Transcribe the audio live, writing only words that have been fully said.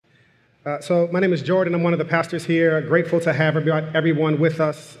So my name is Jordan. I'm one of the pastors here. Grateful to have everyone with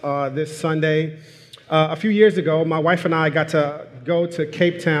us this Sunday. A few years ago, my wife and I got to go to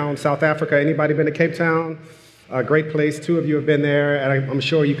Cape Town, South Africa. Anybody been to Cape Town? A great place. Two of you have been there, and I'm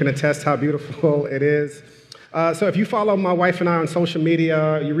sure you can attest how beautiful it is. So if you follow my wife and I on social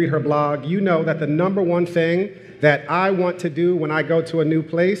media, you read her blog, you know that the number one thing that I want to do when I go to a new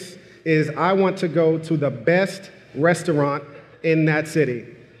place is I want to go to the best restaurant in that city.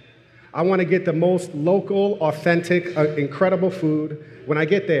 I want to get the most local, authentic, incredible food when I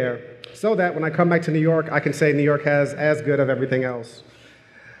get there, so that when I come back to New York, I can say New York has as good of everything else.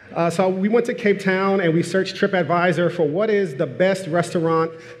 So we went to Cape Town and we searched TripAdvisor for what is the best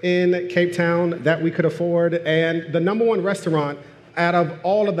restaurant in Cape Town that we could afford. And the number one restaurant out of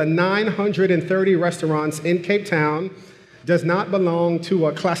all of the 930 restaurants in Cape Town does not belong to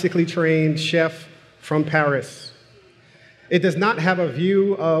a classically trained chef from Paris. It does not have a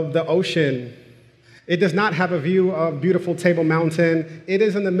view of the ocean. It does not have a view of beautiful Table Mountain. It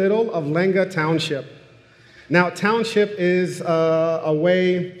is in the middle of Lenga Township. Now, township is a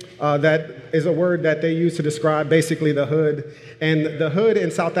word that they use to describe basically the hood. And the hood in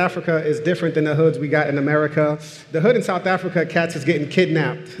South Africa is different than the hoods we got in America. The hood in South Africa, cats is getting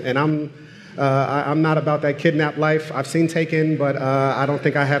kidnapped. And I'm not about that kidnap life. I've seen Taken, but I don't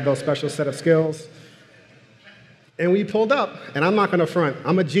think I have those special set of skills. And we pulled up, and I'm not going to front.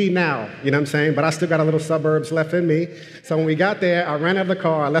 I'm a G now, you know what I'm saying? But I still got a little suburbs left in me. So when we got there, I ran out of the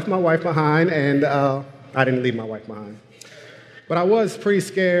car, I left my wife behind, and I didn't leave my wife behind. But I was pretty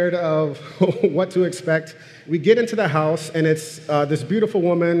scared of what to expect. We get into the house, and it's this beautiful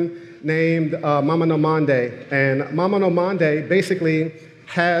woman named Mama Nomande. And Mama Nomande basically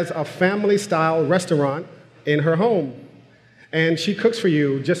has a family-style restaurant in her home. And she cooks for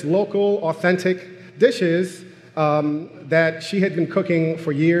you just local, authentic dishes that she had been cooking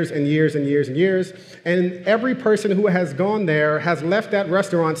for years and years and years and years. And every person who has gone there has left that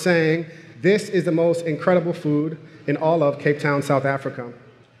restaurant saying, this is the most incredible food in all of Cape Town, South Africa.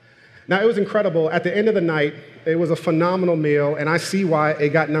 Now, it was incredible. At the end of the night, it was a phenomenal meal, and I see why it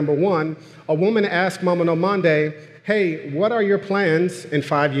got number one. A woman asked Mama Nomande, hey, what are your plans in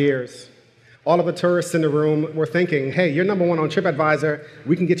 5 years? All of the tourists in the room were thinking, hey, you're number one on TripAdvisor.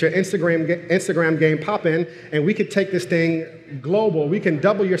 We can get your Instagram game popping, and we could take this thing global. We can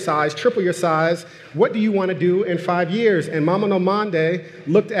double your size, triple your size. What do you want to do in 5 years? And Mama Nomande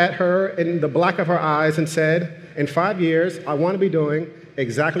looked at her in the black of her eyes and said, in 5 years, I want to be doing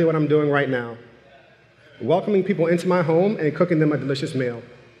exactly what I'm doing right now, welcoming people into my home and cooking them a delicious meal.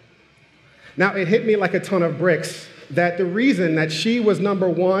 Now, it hit me like a ton of bricks that the reason that she was number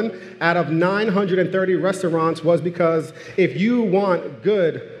one out of 930 restaurants was because if you want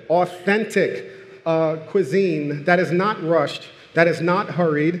good, authentic cuisine that is not rushed, that is not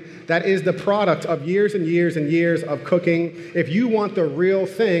hurried, that is the product of years and years and years of cooking, if you want the real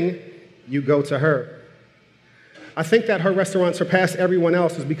thing, you go to her. I think that her restaurant surpassed everyone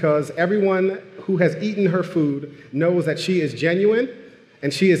else's because everyone who has eaten her food knows that she is genuine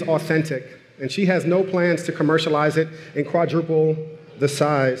and she is authentic. And she has no plans to commercialize it and quadruple the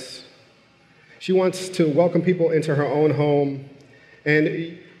size. She wants to welcome people into her own home.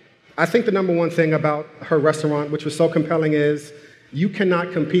 And I think the number one thing about her restaurant, which was so compelling, is you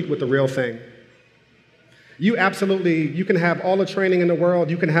cannot compete with the real thing. You can have all the training in the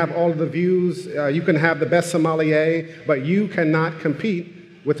world, you can have all of the views, you can have the best sommelier, but you cannot compete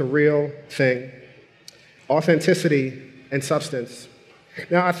with the real thing. Authenticity and substance.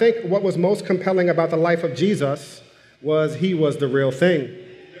 Now, I think what was most compelling about the life of Jesus was he was the real thing.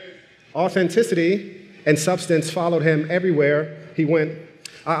 Authenticity and substance followed him everywhere he went.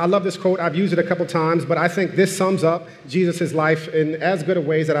 I love this quote. I've used it a couple times, but I think this sums up Jesus' life in as good of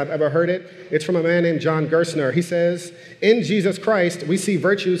ways that I've ever heard it. It's from a man named John Gerstner. He says, in Jesus Christ, we see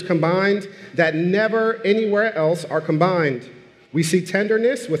virtues combined that never anywhere else are combined. We see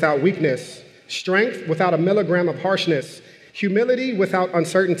tenderness without weakness, strength without a milligram of harshness, humility without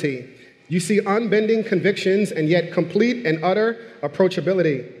uncertainty. You see unbending convictions and yet complete and utter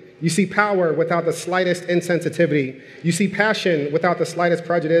approachability. You see power without the slightest insensitivity. You see passion without the slightest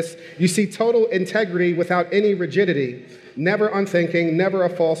prejudice. You see total integrity without any rigidity. Never unthinking, never a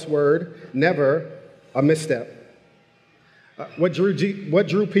false word, never a misstep. What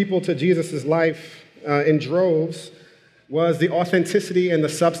drew people to Jesus' life in droves was the authenticity and the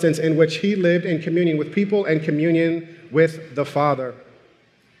substance in which he lived in communion with people and communion with the Father.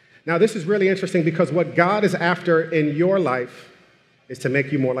 Now, this is really interesting because what God is after in your life is to make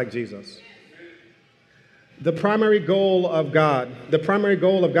you more like Jesus. The primary goal of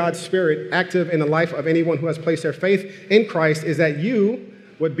God's Spirit active in the life of anyone who has placed their faith in Christ is that you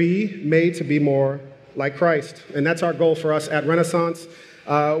would be made to be more like Christ. And that's our goal for us at Renaissance.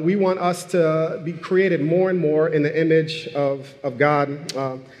 We want us to be created more and more in the image of God.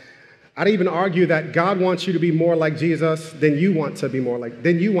 I'd even argue that God wants you to be more like Jesus than you want to be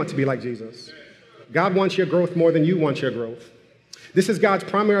like Jesus. God wants your growth more than you want your growth. This is God's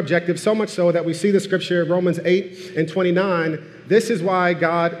primary objective, so much so that we see the scripture, Romans 8:29. This is what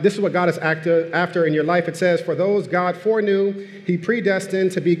God is after in your life. It says, for those God foreknew, he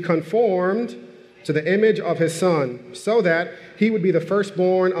predestined to be conformed to the image of his Son, so that he would be the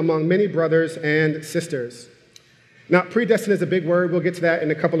firstborn among many brothers and sisters. Now, predestined is a big word. We'll get to that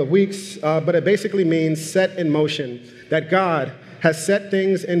in a couple of weeks, but it basically means set in motion, that God has set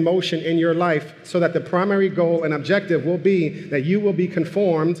things in motion in your life so that the primary goal and objective will be that you will be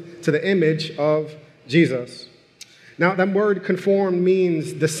conformed to the image of Jesus. Now, that word conform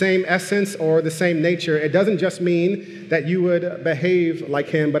means the same essence or the same nature. It doesn't just mean that you would behave like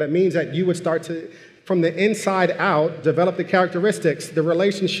him, but it means that you would start to, from the inside out, develop the characteristics, the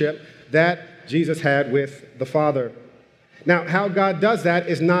relationship that Jesus had with the Father. Now, how God does that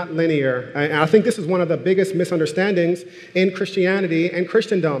is not linear. And I think this is one of the biggest misunderstandings in Christianity and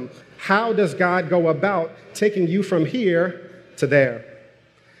Christendom. How does God go about taking you from here to there?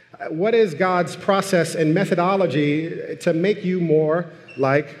 What is God's process and methodology to make you more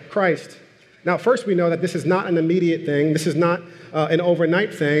like Christ? Now, first, we know that this is not an immediate thing. This is not an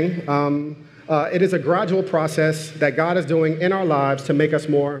overnight thing. It is a gradual process that God is doing in our lives to make us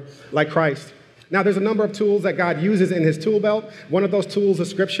more like Christ. Now, there's a number of tools that God uses in his tool belt. One of those tools is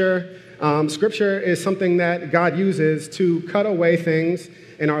Scripture. Scripture is something that God uses to cut away things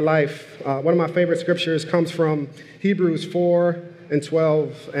in our life. One of my favorite scriptures comes from Hebrews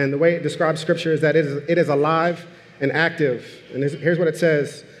 4:12, and the way it describes Scripture is that it is alive and active. And here's what it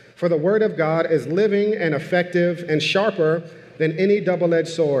says. For the word of God is living and effective and sharper than any double-edged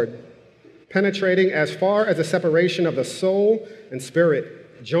sword, penetrating as far as the separation of the soul and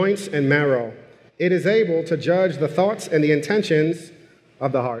spirit, joints and marrow. It is able to judge the thoughts and the intentions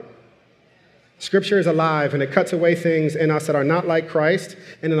of the heart. Scripture is alive, and it cuts away things in us that are not like Christ.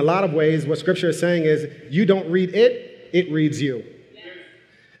 And in a lot of ways, what Scripture is saying is you don't read it, it reads you.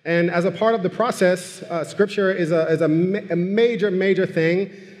 And as a part of the process, Scripture is a major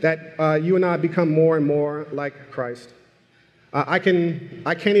thing that you and I become more and more like Christ. I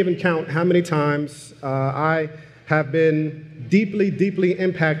can't even count how many times I have been deeply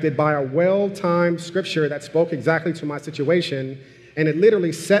impacted by a well-timed scripture that spoke exactly to my situation, and it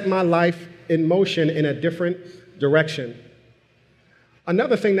literally set my life in motion in a different direction.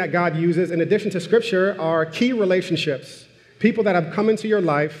 Another thing that God uses in addition to scripture are key relationships, people that have come into your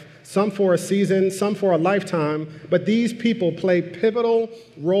life, some for a season, some for a lifetime, but these people play pivotal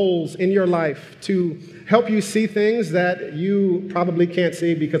roles in your life to help you see things that you probably can't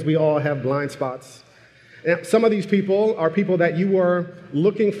see because we all have blind spots. Now, some of these people are people that you were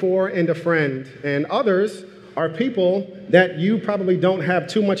looking for in a friend, and others are people that you probably don't have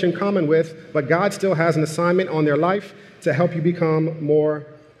too much in common with, but God still has an assignment on their life to help you become more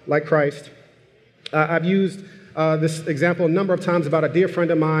like Christ. I've used this example a number of times about a dear friend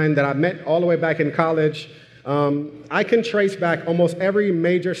of mine that I met all the way back in college. I can trace back almost every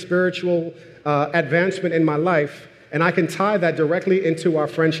major spiritual advancement in my life, and I can tie that directly into our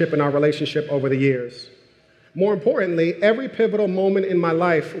friendship and our relationship over the years. More importantly, every pivotal moment in my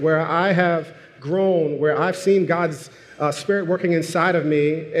life where I have grown, where I've seen God's Spirit working inside of me,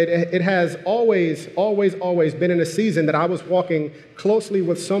 it has always been in a season that I was walking closely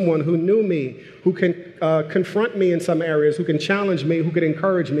with someone who knew me, who can confront me in some areas, who can challenge me, who can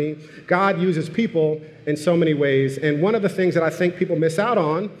encourage me. God uses people in so many ways. And one of the things that I think people miss out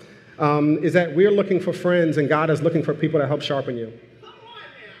on is that we're looking for friends and God is looking for people to help sharpen you.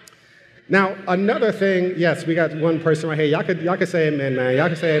 Now, another thing, yes, we got one person right here. Y'all could say amen, man. Y'all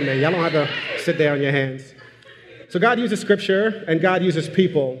can say amen. Y'all don't have to sit there on your hands. So God uses scripture and God uses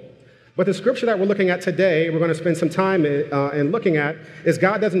people. But the scripture that we're looking at today, we're going to spend some time in looking at, is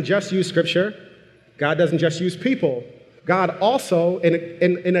God doesn't just use scripture. God doesn't just use people. God also,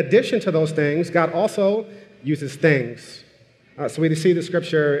 in addition to those things, God also uses things. So we see the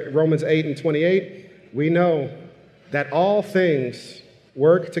scripture, Romans 8:28. We know that all things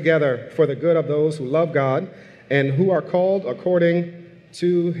work together for the good of those who love God and who are called according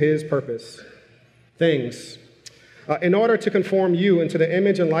to his purpose. Things. In order to conform you into the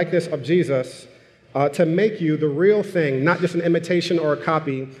image and likeness of Jesus, to make you the real thing, not just an imitation or a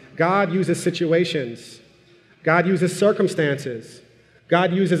copy, God uses situations. God uses circumstances.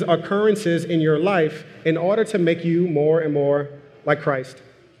 God uses occurrences in your life in order to make you more and more like Christ.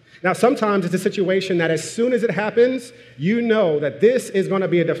 Now, sometimes it's a situation that as soon as it happens, you know that this is going to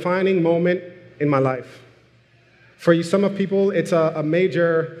be a defining moment in my life. For you, some of people, it's a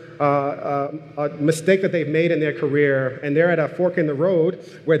major a mistake that they've made in their career, and they're at a fork in the road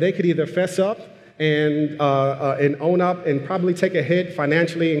where they could either fess up and own up and probably take a hit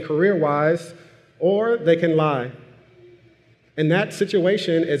financially and career-wise, or they can lie. And that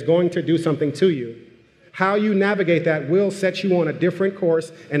situation is going to do something to you. How you navigate that will set you on a different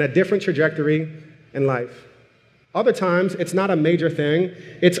course and a different trajectory in life. Other times, it's not a major thing.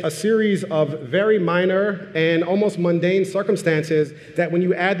 It's a series of very minor and almost mundane circumstances that when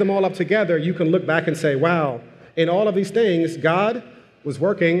you add them all up together, you can look back and say, wow, in all of these things, God was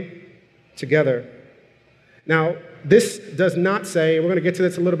working together. Now, this does not say, we're going to get to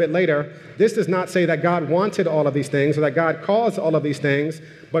this a little bit later, this does not say that God wanted all of these things or that God caused all of these things,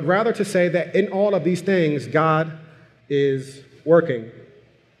 but rather to say that in all of these things, God is working.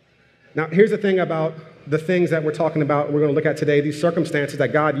 Now, here's the thing about the things that we're talking about, we're going to look at today, these circumstances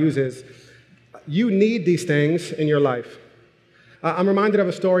that God uses. You need these things in your life. I'm reminded of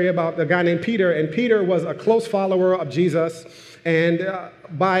a story about a guy named Peter, and Peter was a close follower of Jesus, and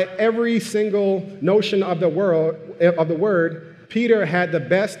by every single notion of the word, Peter had the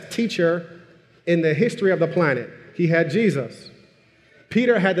best teacher in the history of the planet. He had Jesus.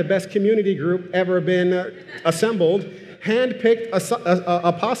 Peter had the best community group ever been assembled, handpicked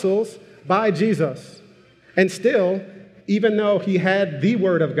apostles by Jesus. And still, even though he had the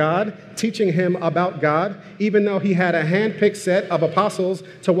Word of God, teaching him about God, even though he had a hand-picked set of apostles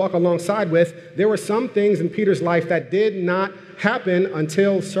to walk alongside with, there were some things in Peter's life that did not happen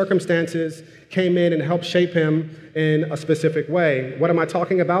until circumstances came in and helped shape him in a specific way. What am I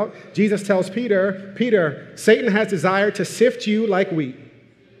talking about? Jesus tells Peter, Peter, Satan has desired to sift you like wheat,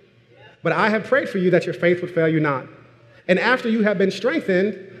 but I have prayed for you that your faith would fail you not. And after you have been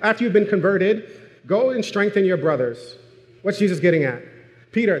strengthened, after you've been converted, go and strengthen your brothers. What's Jesus getting at?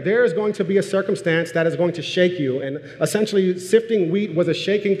 Peter, there is going to be a circumstance that is going to shake you. And essentially, sifting wheat was a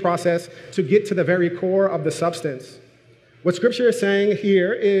shaking process to get to the very core of the substance. What Scripture is saying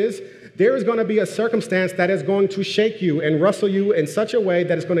here is there is going to be a circumstance that is going to shake you and rustle you in such a way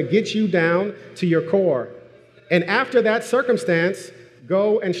that it's going to get you down to your core. And after that circumstance,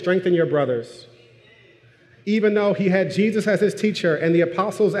 go and strengthen your brothers. Even though he had Jesus as his teacher and the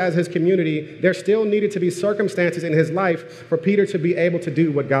apostles as his community, there still needed to be circumstances in his life for Peter to be able to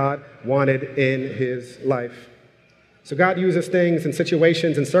do what God wanted in his life. So God uses things and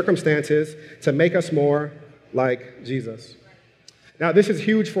situations and circumstances to make us more like Jesus. Now, this is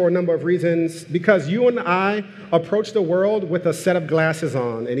huge for a number of reasons, because you and I approach the world with a set of glasses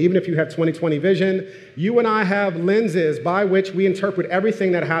on. And even if you have 20/20 vision, you and I have lenses by which we interpret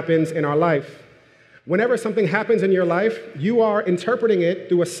everything that happens in our life. Whenever something happens in your life, you are interpreting it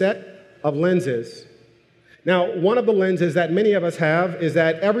through a set of lenses. Now, one of the lenses that many of us have is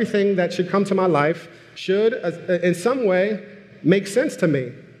that everything that should come to my life should, in some way, make sense to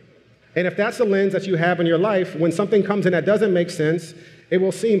me. And if that's the lens that you have in your life, when something comes in that doesn't make sense, it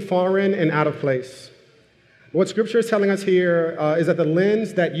will seem foreign and out of place. What Scripture is telling us here is that the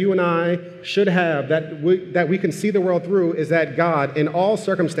lens that you and I should have, that we can see the world through, is that God, in all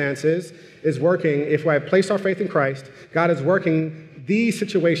circumstances, is working. If we have placed our faith in Christ, God is working these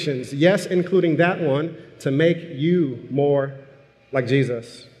situations, yes, including that one, to make you more like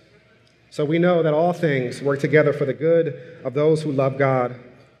Jesus. So we know that all things work together for the good of those who love God,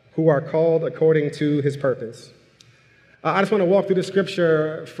 who are called according to his purpose. I just want to walk through the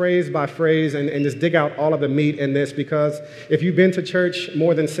scripture phrase by phrase and just dig out all of the meat in this, because if you've been to church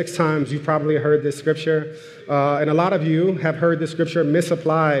more than 6 times, you've probably heard this scripture. And a lot of you have heard this scripture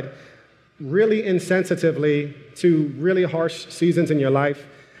misapplied really insensitively to really harsh seasons in your life.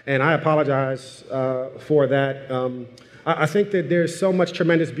 And I apologize for that. I think that there's so much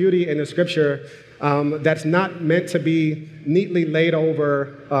tremendous beauty in the scripture that's not meant to be neatly laid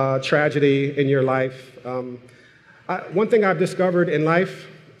over tragedy in your life. One thing I've discovered in life,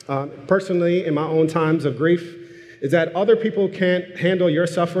 personally, in my own times of grief, is that other people can't handle your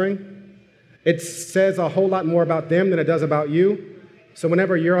suffering. It says a whole lot more about them than it does about you. So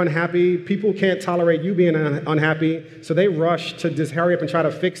whenever you're unhappy, people can't tolerate you being unhappy, so they rush to just hurry up and try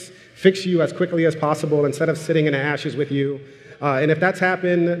to fix you as quickly as possible instead of sitting in the ashes with you. And if that's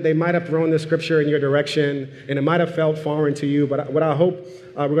happened, they might have thrown the scripture in your direction, and it might have felt foreign to you. But what I hope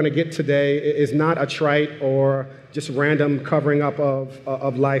we're going to get today is not a trite or just random covering up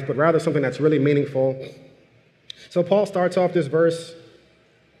of life, but rather something that's really meaningful. So Paul starts off this verse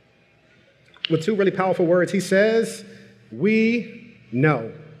with 2 really powerful words. He says, "We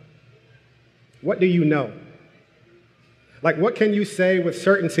know." What do you know? Like, what can you say with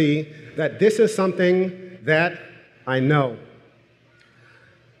certainty that this is something that I know?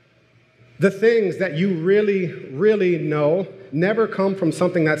 The things that you really, really know never come from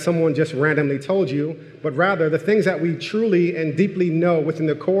something that someone just randomly told you, but rather the things that we truly and deeply know within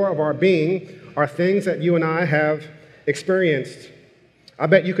the core of our being are things that you and I have experienced. I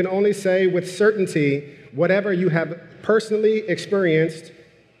bet you can only say with certainty whatever you have personally experienced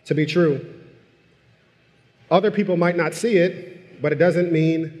to be true. Other people might not see it, but it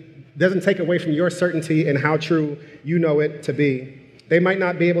doesn't take away from your certainty and how true you know it to be. They might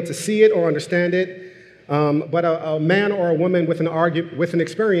not be able to see it or understand it, but a man or a woman with an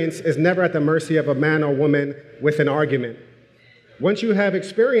experience is never at the mercy of a man or woman with an argument. Once you have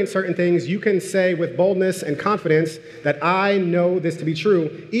experienced certain things, you can say with boldness and confidence that I know this to be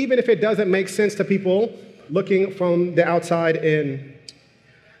true, even if it doesn't make sense to people looking from the outside in.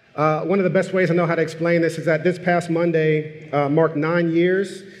 One of the best ways I know how to explain this is that this past Monday marked 9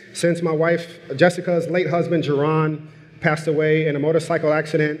 years since my wife Jessica's late husband, Jerron, passed away in a motorcycle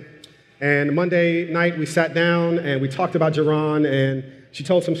accident. And Monday night, we sat down and we talked about Jerron, and she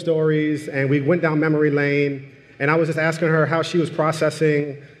told some stories, and we went down memory lane. And I was just asking her how she was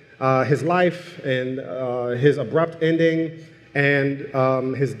processing his life and his abrupt ending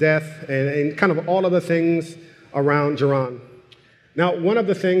and his death and kind of all of the things around Jerron. Now, one of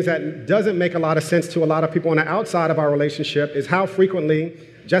the things that doesn't make a lot of sense to a lot of people on the outside of our relationship is how frequently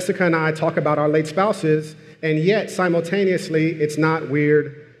Jessica and I talk about our late spouses, and yet simultaneously, it's not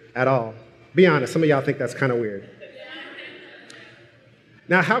weird at all. Be honest, some of y'all think that's kind of weird.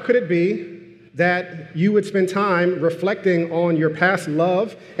 Now, how could it be that you would spend time reflecting on your past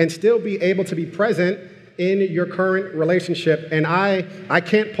love and still be able to be present in your current relationship? And I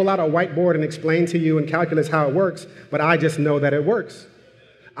can't pull out a whiteboard and explain to you in calculus how it works, but I just know that it works.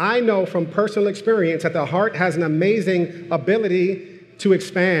 I know from personal experience that the heart has an amazing ability to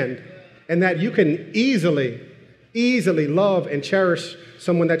expand, and that you can easily love and cherish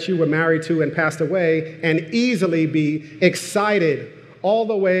someone that you were married to and passed away, and easily be excited all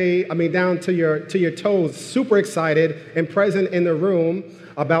the way, down to your toes, super excited and present in the room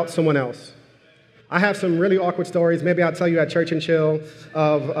about someone else. I have some really awkward stories. Maybe I'll tell you at Church and Chill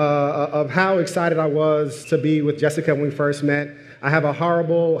of how excited I was to be with Jessica when we first met. I have a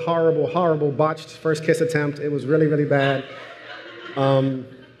horrible botched first kiss attempt. It was really, really bad.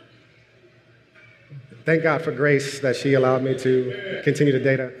 Thank God for grace that she allowed me to continue to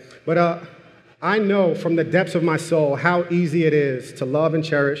date her. But I know from the depths of my soul how easy it is to love and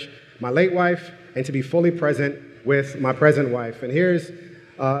cherish my late wife and to be fully present with my present wife. And here's,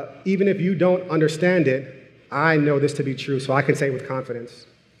 even if you don't understand it, I know this to be true, so I can say it with confidence.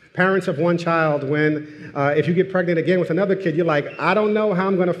 Parents of one child, if you get pregnant again with another kid, you're like, I don't know how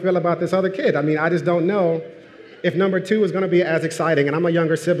I'm going to feel about this other kid. I just don't know if number two is going to be as exciting. And I'm a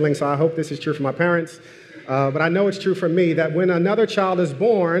younger sibling, so I hope this is true for my parents. But I know it's true for me that when another child is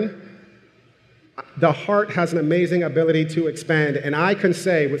born, the heart has an amazing ability to expand. And I can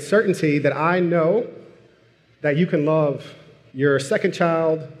say with certainty that I know that you can love your second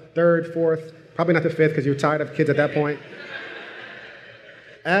child, third, fourth, probably not the fifth because you're tired of kids at that point,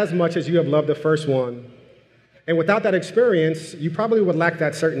 as much as you have loved the first one. And without that experience, you probably would lack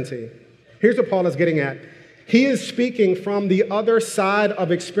that certainty. Here's what Paul is getting at. He is speaking from the other side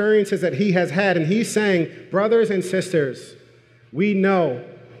of experiences that he has had, and he's saying, brothers and sisters, we know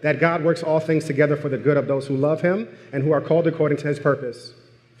that God works all things together for the good of those who love him and who are called according to his purpose.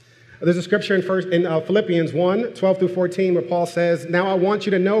 There's a scripture in Philippians 1, 12 through 14, where Paul says, now I want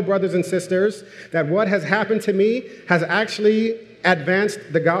you to know, brothers and sisters, that what has happened to me has actually advanced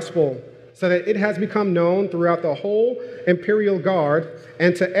the gospel, so that it has become known throughout the whole imperial guard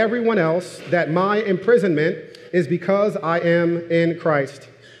and to everyone else that my imprisonment is because I am in Christ.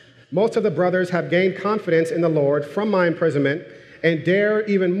 Most of the brothers have gained confidence in the Lord from my imprisonment and dare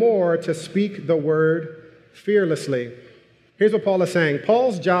even more to speak the word fearlessly. Here's what Paul is saying.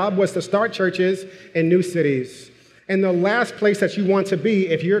 Paul's job was to start churches in new cities. And the last place that you want to be,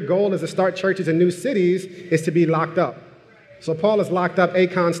 if your goal is to start churches in new cities, is to be locked up. So Paul is locked up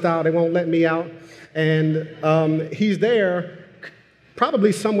Akon style. They won't let me out. And he's there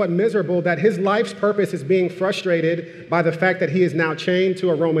probably somewhat miserable that his life's purpose is being frustrated by the fact that he is now chained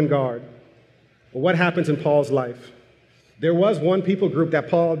to a Roman guard. But what happens in Paul's life? There was one people group that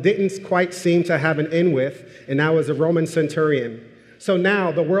Paul didn't quite seem to have an in with, and that was a Roman centurion. So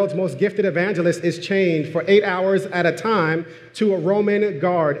now the world's most gifted evangelist is chained for 8 hours at a time to a Roman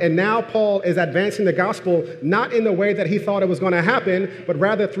guard. And now Paul is advancing the gospel not in the way that he thought it was going to happen, but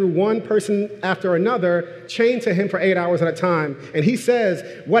rather through one person after another, chained to him for 8 hours at a time. And he says,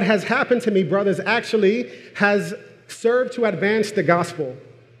 what has happened to me, brothers, actually has serve to advance the gospel.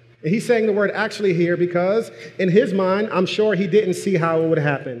 And he's saying the word actually here because in his mind, I'm sure he didn't see how it would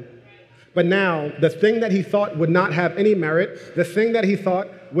happen. But now, the thing that he thought would not have any merit, the thing that he thought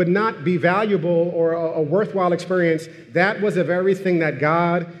would not be valuable or a worthwhile experience, that was the very thing that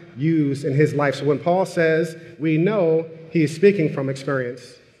God used in his life. So when Paul says, we know, he is speaking from experience.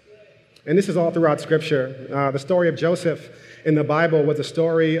 And this is all throughout Scripture. The story of Joseph in the Bible was a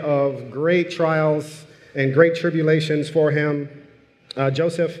story of great trials and great tribulations for him.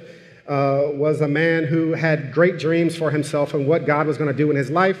 Joseph was a man who had great dreams for himself and what God was going to do in his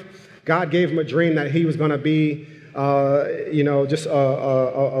life. God gave him a dream that he was going to be, just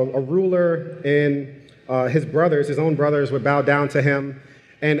a ruler, and his own brothers would bow down to him.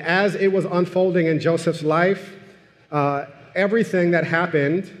 And as it was unfolding in Joseph's life, everything that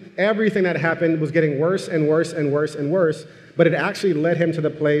happened was getting worse and worse and worse and worse, but it actually led him to the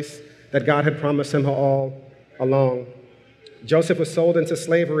place that God had promised him all along. Joseph was sold into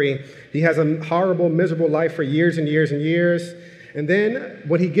slavery. He has a horrible, miserable life for years and years and years. And then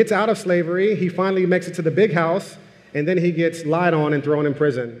when he gets out of slavery, he finally makes it to the big house, and then he gets lied on and thrown in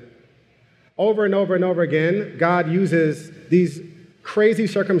prison. Over and over and over again, God uses these crazy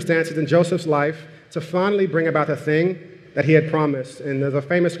circumstances in Joseph's life to finally bring about the thing that he had promised. And there's a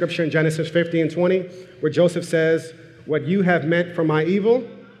famous scripture in Genesis 50:20 where Joseph says, "What you have meant for my evil,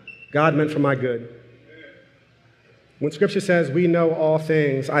 God meant for my good." When scripture says we know all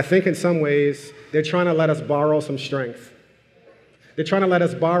things, I think in some ways they're trying to let us borrow some strength. They're trying to let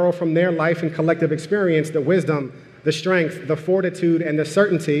us borrow from their life and collective experience the wisdom, the strength, the fortitude, and the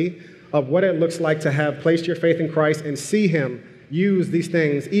certainty of what it looks like to have placed your faith in Christ and see him use these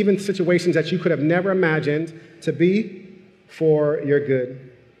things, even situations that you could have never imagined, to be for your good.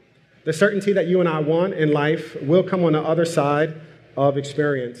 The certainty that you and I want in life will come on the other side of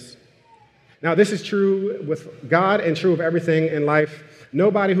experience. Now, this is true with God and true of everything in life.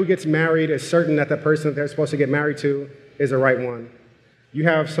 Nobody who gets married is certain that the person that they're supposed to get married to is the right one. You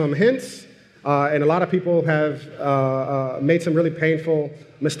have some hints, and a lot of people have made some really painful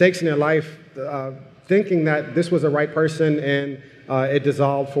mistakes in their life thinking that this was the right person, and it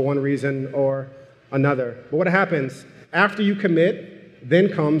dissolved for one reason or another. But what happens? After you commit, then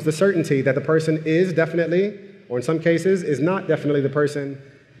comes the certainty that the person is definitely, or in some cases, is not definitely the person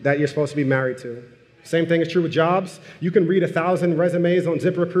that you're supposed to be married to. Same thing is true with jobs. You can read 1,000 resumes on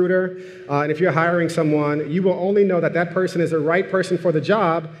ZipRecruiter, and if you're hiring someone, you will only know that that person is the right person for the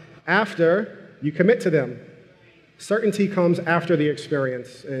job after you commit to them. Certainty comes after the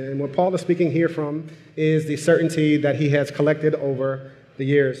experience, and what Paul is speaking here from is the certainty that he has collected over the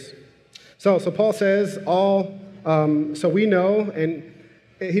years. So Paul says, so we know, and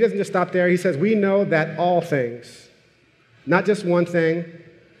he doesn't just stop there. He says, we know that all things, not just one thing,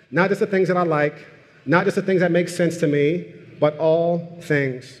 not just the things that I like, not just the things that make sense to me, but all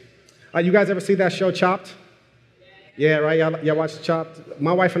things. You guys ever see that show, Chopped? Yeah, right? Y'all watch Chopped?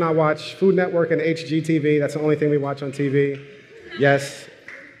 My wife and I watch Food Network and HGTV. That's the only thing we watch on TV. Yes.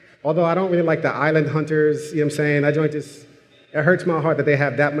 Although I don't really like the Island Hunters, you know what I'm saying? That joint just, it hurts my heart that they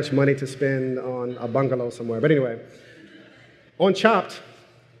have that much money to spend on a bungalow somewhere. But anyway, on Chopped,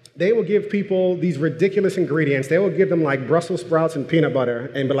 they will give people these ridiculous ingredients. They will give them like Brussels sprouts and peanut butter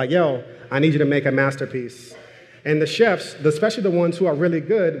and be like, yo, I need you to make a masterpiece. And the chefs, especially the ones who are really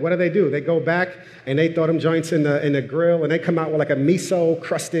good, what do? They go back and they throw them joints in the grill, and they come out with like a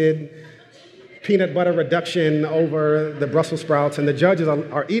miso-crusted peanut butter reduction over the Brussels sprouts, and the judges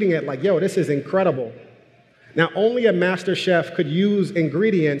are eating it like, yo, this is incredible. Now, only a master chef could use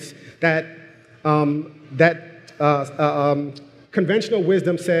ingredients that conventional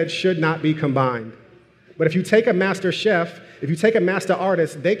wisdom said should not be combined. But if you take a master chef, if you take a master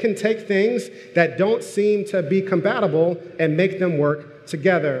artist, they can take things that don't seem to be compatible and make them work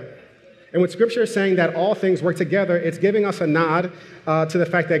together. And when Scripture is saying that all things work together, it's giving us a nod to the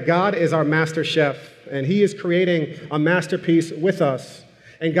fact that God is our master chef, and he is creating a masterpiece with us.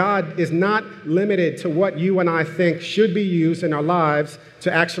 And God is not limited to what you and I think should be used in our lives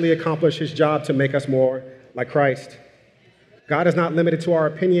to actually accomplish his job to make us more like Christ. God is not limited to our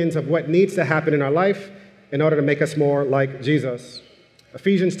opinions of what needs to happen in our life in order to make us more like Jesus.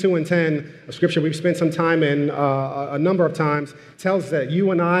 Ephesians 2:10, a scripture we've spent some time in a number of times, tells that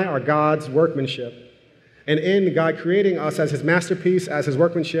you and I are God's workmanship. And in God creating us as his masterpiece, as his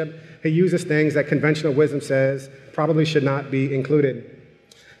workmanship, he uses things that conventional wisdom says probably should not be included.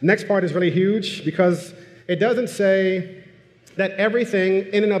 The next part is really huge because it doesn't say that everything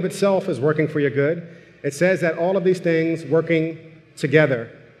in and of itself is working for your good. It says that all of these things working together.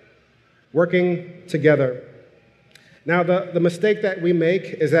 Working together. Now, the mistake that we make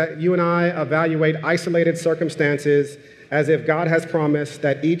is that you and I evaluate isolated circumstances as if God has promised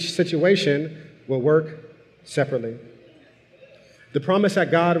that each situation will work separately. The promise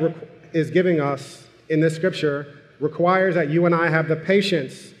that God is giving us in this scripture requires that you and I have the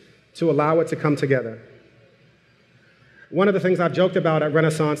patience to allow it to come together. One of the things I've joked about at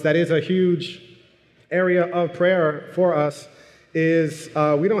Renaissance that is a huge area of prayer for us is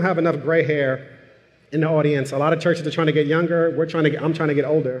we don't have enough gray hair in the audience. A lot of churches are trying to get younger. I'm trying to get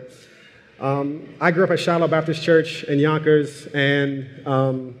older. I grew up at Shiloh Baptist Church in Yonkers,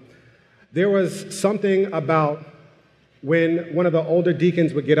 and there was something about when one of the older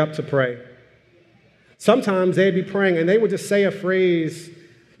deacons would get up to pray. Sometimes they'd be praying, and they would just say a phrase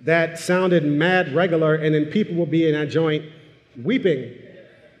that sounded mad regular, and then people would be in that joint weeping.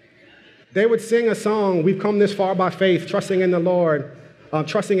 They would sing a song, "We've come this far by faith, trusting in the Lord,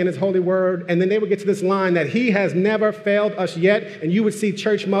 trusting in His holy word," and then they would get to this line that He has never failed us yet, and you would see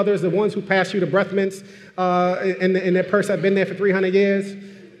church mothers, the ones who passed you the breath mints in their purse have been there for 300 years,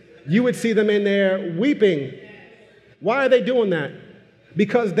 you would see them in there weeping. Why are they doing that?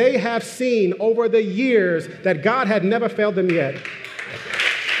 Because they have seen over the years that God had never failed them yet.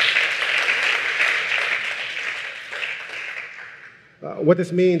 What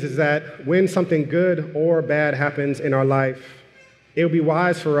this means is that when something good or bad happens in our life, it would be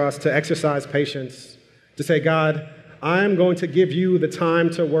wise for us to exercise patience, to say, God, I'm going to give you the time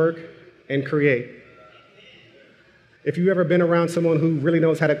to work and create. If you've ever been around someone who really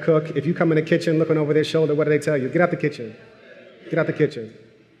knows how to cook, if you come in the kitchen looking over their shoulder, what do they tell you? Get out the kitchen. Get out the kitchen.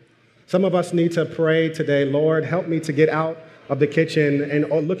 Some of us need to pray today, Lord, help me to get out of the kitchen and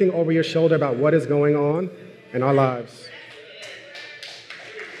looking over your shoulder about what is going on in our lives.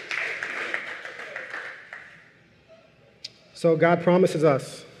 So God promises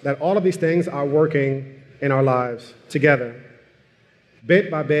us that all of these things are working in our lives together. Bit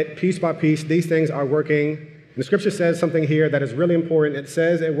by bit, piece by piece, these things are working. And the scripture says something here that is really important. It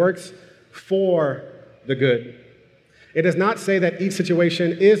says it works for the good. It does not say that each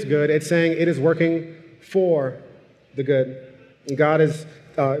situation is good. It's saying it is working for the good. And God is,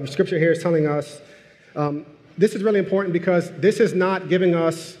 scripture here is telling us, this is really important because this is not giving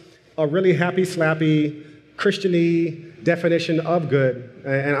us a really happy, slappy, Christian-y definition of good.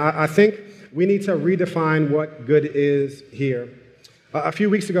 And I think we need to redefine what good is here. A few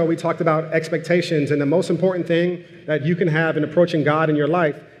weeks ago, we talked about expectations, and the most important thing that you can have in approaching God in your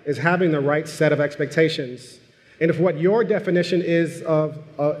life is having the right set of expectations. And if what your definition is of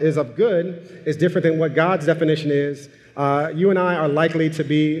good is different than what God's definition is, you and I are likely to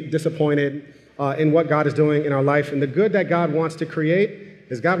be disappointed in what God is doing in our life. And the good that God wants to create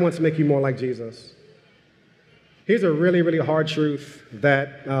is God wants to make you more like Jesus. Here's a really, really hard truth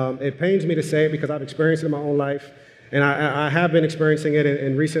that it pains me to say it because I've experienced it in my own life, and I have been experiencing it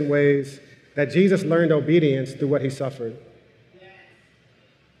in recent ways, that Jesus learned obedience through what He suffered.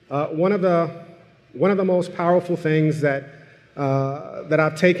 One of the most powerful things that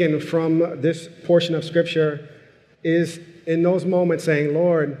I've taken from this portion of Scripture is in those moments saying,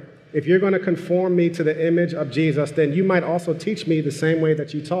 Lord, if you're going to conform me to the image of Jesus, then you might also teach me the same way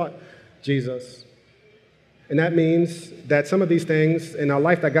that you taught Jesus. And that means that some of these things in our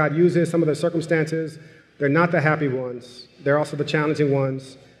life that God uses, some of the circumstances, they're not the happy ones. They're also the challenging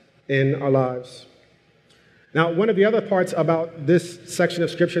ones in our lives. Now, one of the other parts about this section of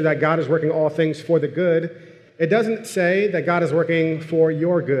Scripture that God is working all things for the good, it doesn't say that God is working for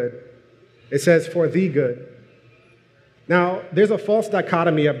your good. It says for the good. Now, there's a false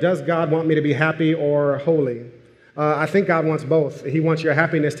dichotomy of does God want me to be happy or holy? I think God wants both. He wants your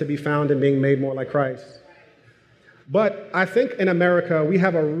happiness to be found in being made more like Christ. But I think in America, we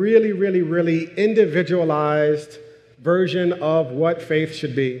have a really, really, really individualized version of what faith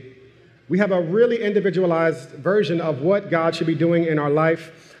should be. We have a really individualized version of what God should be doing in our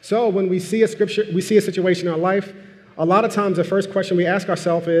life. So when we see a situation in our life, a lot of times the first question we ask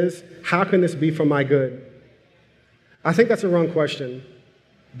ourselves is, how can this be for my good? I think that's a wrong question.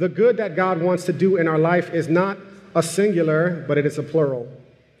 The good that God wants to do in our life is not a singular, but it is a plural.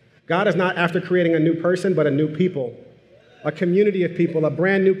 God is not after creating a new person, but a new people, a community of people, a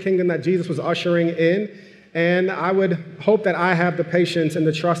brand new kingdom that Jesus was ushering in. And I would hope that I have the patience and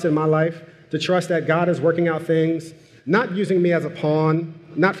the trust in my life to trust that God is working out things, not using me as a pawn,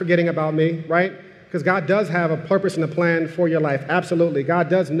 not forgetting about me, right? Because God does have a purpose and a plan for your life. Absolutely. God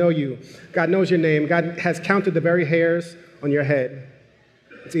does know you. God knows your name. God has counted the very hairs on your head.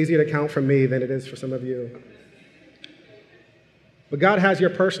 It's easier to count for me than it is for some of you. But God has your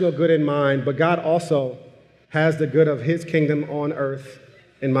personal good in mind, but God also has the good of His kingdom on earth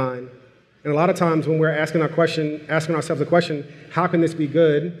in mind. And a lot of times when we're asking ourselves the question, how can this be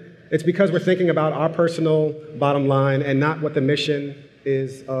good? It's because we're thinking about our personal bottom line and not what the mission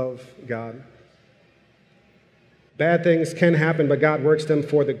is of God. Bad things can happen, but God works them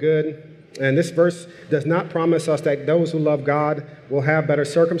for the good. And this verse does not promise us that those who love God will have better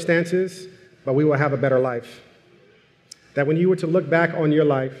circumstances, but we will have a better life. That when you were to look back on your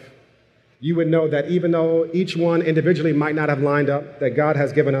life, you would know that even though each one individually might not have lined up, that God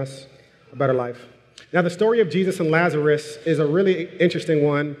has given us a better life. Now, the story of Jesus and Lazarus is a really interesting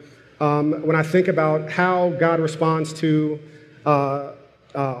one when I think about how God responds to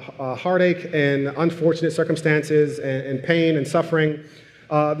heartache and unfortunate circumstances and pain and suffering.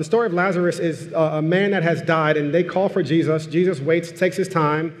 The story of Lazarus is a man that has died, and they call for Jesus. Jesus waits, takes his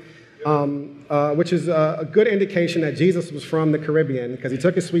time, which is a good indication that Jesus was from the Caribbean because he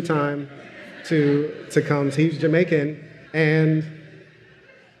took his sweet time to come. He's Jamaican, and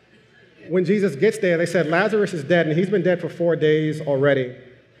when Jesus gets there, they said, Lazarus is dead, and he's been dead for 4 days already.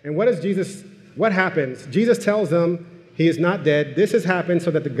 And what happens? Jesus tells them he is not dead. This has happened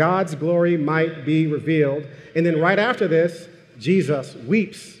so that the God's glory might be revealed. And then right after this, Jesus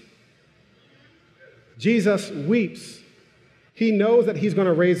weeps. Jesus weeps. He knows that he's going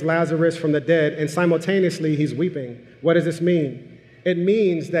to raise Lazarus from the dead, and simultaneously he's weeping. What does this mean? It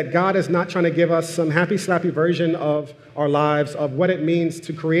means that God is not trying to give us some happy, slappy version of our lives, of what it means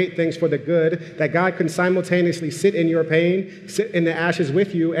to create things for the good, that God can simultaneously sit in your pain, sit in the ashes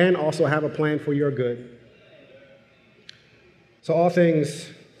with you, and also have a plan for your good. So all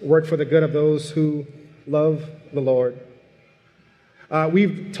things work for the good of those who love the Lord.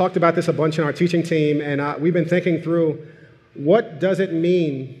 We've talked about this a bunch in our teaching team, and we've been thinking through what does it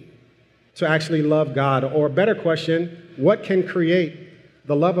mean to actually love God? Or a better question, what can create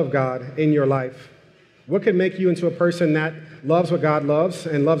the love of God in your life? What can make you into a person that loves what God loves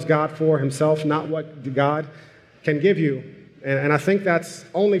and loves God for himself, not what God can give you? And I think that's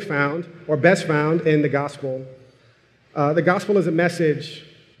only found, or best found, in the gospel. The gospel is a message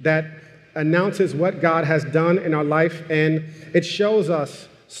that announces what God has done in our life, and it shows us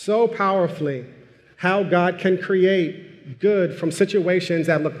so powerfully how God can create good from situations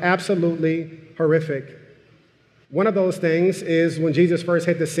that look absolutely horrific. One of those things is when Jesus first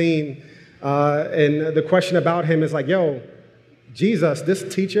hit the scene, and the question about him is like, yo, Jesus,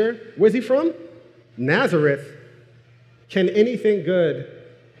 this teacher, where's he from? Nazareth. Can anything good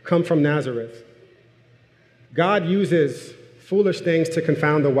come from Nazareth? God uses foolish things to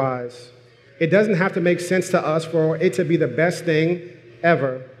confound the wise. It doesn't have to make sense to us for it to be the best thing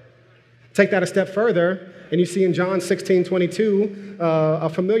ever. Take that a step further, and you see in John 16:22, a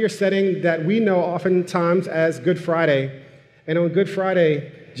familiar setting that we know oftentimes as Good Friday. And on Good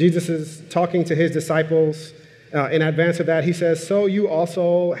Friday, Jesus is talking to his disciples. In advance of that, he says, "So you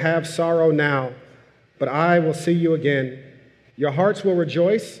also have sorrow now, but I will see you again. Your hearts will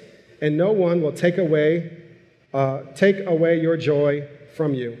rejoice, and no one will take away your joy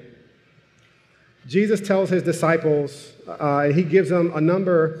from you." Jesus tells his disciples, he gives them a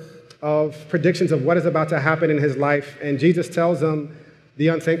number of predictions of what is about to happen in his life, and Jesus tells them the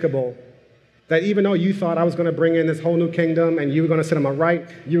unthinkable. That even though you thought I was going to bring in this whole new kingdom, and you were going to sit on my right,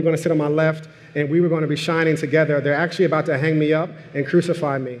 you were going to sit on my left, and we were going to be shining together, they're actually about to hang me up and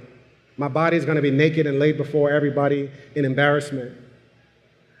crucify me. My body is going to be naked and laid before everybody in embarrassment.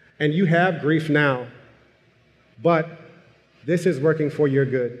 And you have grief now, but this is working for your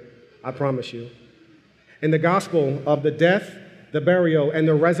good, I promise you. And the gospel of the death, the burial, and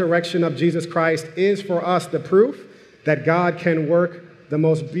the resurrection of Jesus Christ is for us the proof that God can work the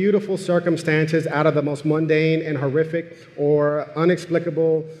most beautiful circumstances out of the most mundane and horrific or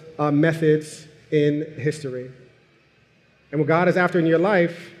inexplicable methods in history. And what God is after in your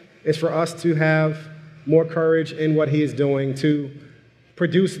life is for us to have more courage in what he is doing to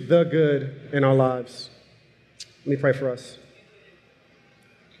produce the good in our lives. Let me pray for us.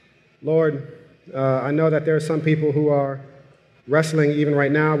 Lord, I know that there are some people who are wrestling even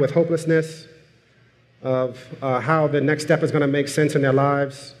right now with hopelessness of how the next step is going to make sense in their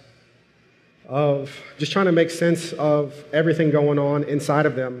lives, of just trying to make sense of everything going on inside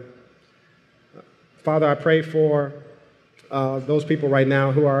of them. Father, I pray for those people right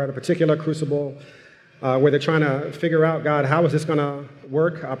now who are at a particular crucible where they're trying to figure out, God, how is this going to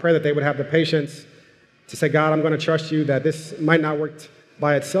work? I pray that they would have the patience to say, God, I'm going to trust you that this might not work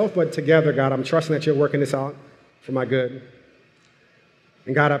by itself, but together, God, I'm trusting that you're working this out for my good.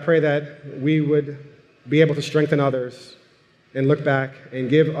 And God, I pray that we would be able to strengthen others and look back and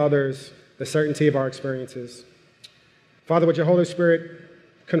give others the certainty of our experiences. Father, would your Holy Spirit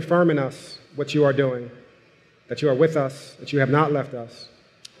confirm in us what you are doing, that you are with us, that you have not left us.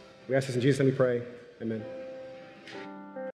 We ask this in Jesus' name we pray. Amen.